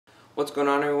What's going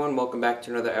on, everyone? Welcome back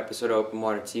to another episode of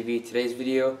OpenWaterTv. Today's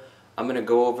video, I'm going to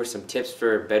go over some tips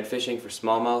for bed fishing for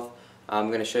smallmouth. I'm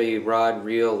going to show you rod,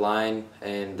 reel, line,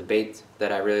 and the bait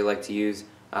that I really like to use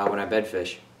when I bed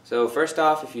fish. So first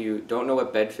off, if you don't know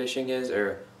what bed fishing is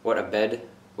or what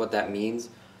that means,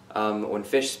 when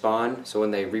fish spawn, so when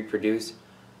they reproduce,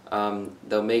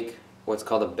 they'll make what's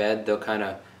called a bed. They'll kind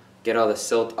of get all the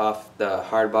silt off the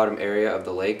hard bottom area of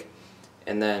the lake,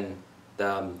 and then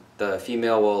the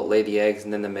female will lay the eggs,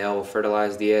 and then the male will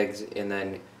fertilize the eggs and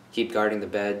then keep guarding the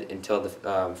bed until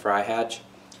the fry hatch.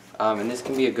 And this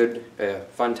can be a good,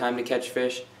 fun time to catch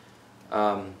fish,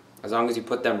 as long as you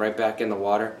put them right back in the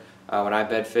water. When I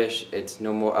bed fish, it's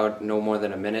no more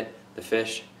than a minute, the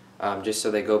fish, just so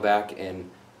they go back, and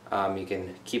you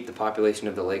can keep the population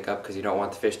of the lake up, because you don't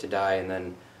want the fish to die and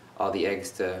then all the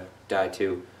eggs to die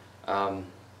too.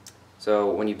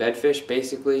 So when you bed fish,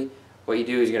 basically what you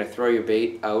do is you're going to throw your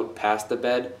bait out past the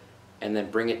bed and then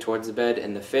bring it towards the bed,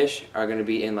 and the fish are going to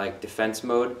be in like defense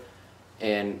mode,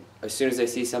 and as soon as they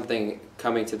see something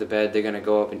coming to the bed, they're going to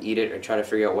go up and eat it or try to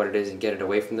figure out what it is and get it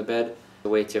away from the bed. The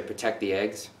way to protect the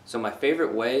eggs. So my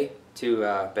favorite way to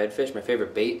bed fish, my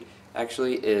favorite bait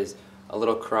actually, is a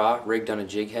little craw rigged on a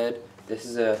jig head. This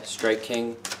is a Strike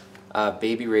King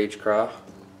baby rage craw.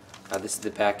 This is the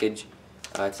package.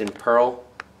 It's in pearl.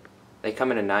 They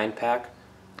come in a 9-pack.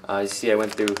 As you see, I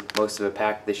went through most of a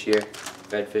pack this year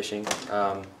bed fishing.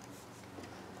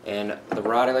 And the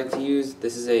rod I like to use,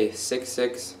 this is a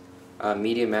 6.6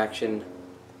 medium action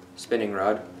spinning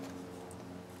rod.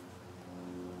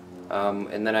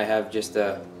 And then I have just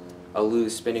a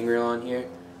loose spinning reel on here,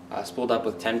 spooled up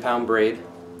with 10-pound braid.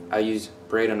 I use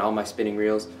braid on all my spinning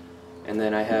reels. And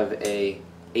then I have a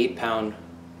 8-pound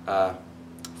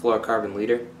fluorocarbon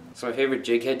leader. So my favorite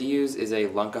jig head to use is a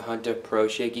OpenWaterTv Pro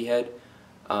shaky head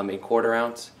in 1/4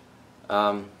 ounce.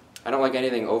 I don't like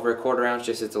anything over a 1/4 ounce,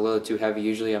 just it's a little too heavy.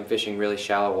 Usually I'm fishing really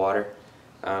shallow water,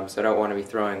 so I don't want to be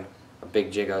throwing a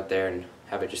big jig out there and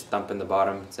have it just thump in the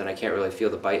bottom, so then I can't really feel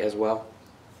the bite as well.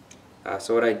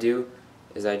 So what I do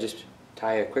is I just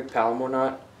tie a quick Palomar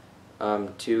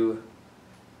knot to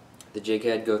the jig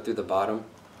head, go through the bottom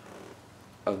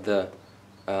of the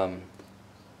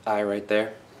eye right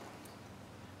there,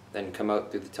 then come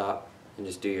out through the top and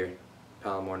just do your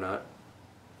Palomar knot.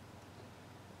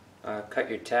 Cut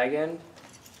your tag end,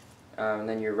 and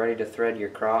then you're ready to thread your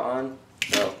craw on.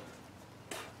 So,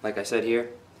 like I said here,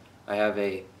 I have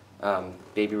a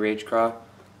baby rage craw.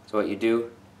 So what you do,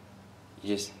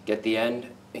 you just get the end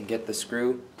and get the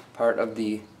screw part of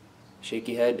the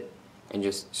shaky head and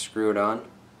just screw it on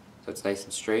so it's nice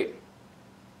and straight.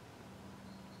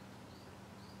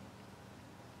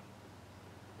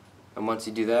 And once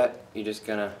you do that, you're just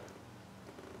gonna,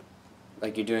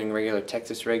 like you're doing regular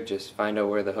Texas rig, just find out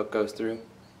where the hook goes through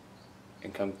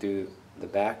and come through the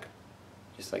back,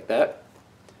 just like that.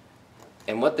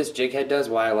 And what this jig head does,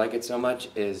 why I like it so much,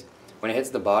 is when it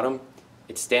hits the bottom,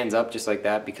 it stands up just like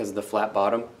that because of the flat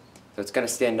bottom. So it's going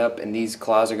to stand up, and these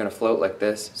claws are going to float like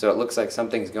this, so it looks like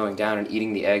something's going down and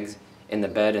eating the eggs in the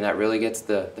bed, and that really gets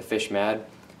the fish mad,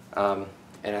 and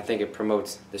I think it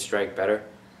promotes the strike better.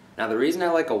 Now the reason I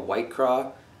like a white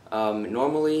craw,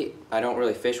 normally I don't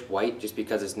really fish white just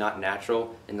because it's not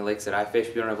natural in the lakes that I fish.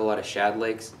 We don't have a lot of shad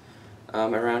lakes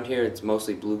around here. It's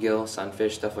mostly bluegill,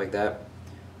 sunfish, stuff like that.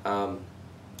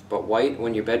 But white,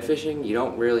 when you're bed fishing, you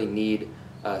don't really need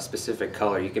a specific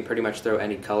color. You can pretty much throw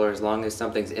any color as long as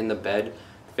something's in the bed.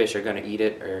 Fish are going to eat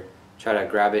it or try to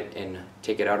grab it and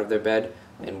take it out of their bed.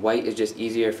 And white is just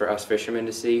easier for us fishermen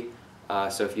to see.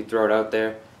 So if you throw it out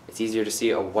there, it's easier to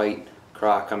see a white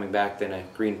craw coming back than a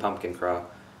green pumpkin craw.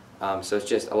 So it's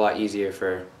just a lot easier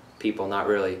for people.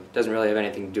 Doesn't really have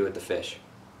anything to do with the fish.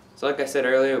 So like I said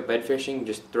earlier, bed fishing,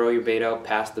 just throw your bait out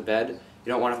past the bed.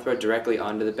 You don't want to throw it directly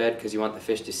onto the bed because you want the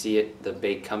fish to see it, the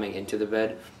bait coming into the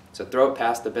bed. So throw it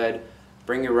past the bed,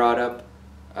 bring your rod up,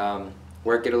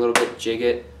 work it a little bit, jig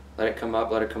it, let it come up,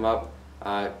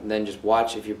 then just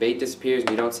watch. If your bait disappears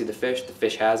and you don't see the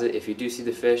fish has it. If you do see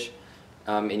the fish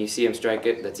and you see him strike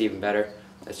it, that's even better.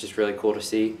 That's just really cool to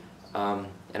see.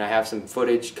 And I have some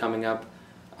footage coming up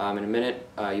in a minute.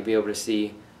 You'll be able to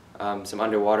see some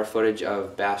underwater footage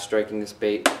of bass striking this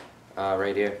bait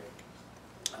right here.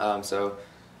 So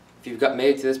if you've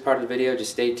made it to this part of the video,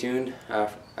 just stay tuned.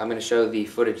 I'm going to show the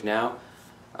footage now.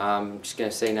 I'm just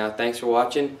going to say now, thanks for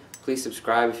watching. Please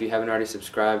subscribe if you haven't already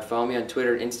subscribed. Follow me on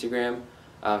Twitter, Instagram,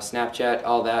 Snapchat,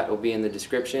 all that will be in the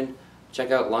description.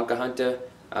 Check out OpenWaterTv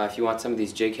if you want some of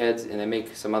these jig heads, and they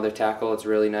make some other tackle. It's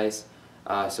really nice.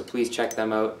 So please check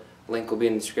them out. Link will be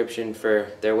in the description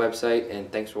for their website,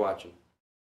 and thanks for watching.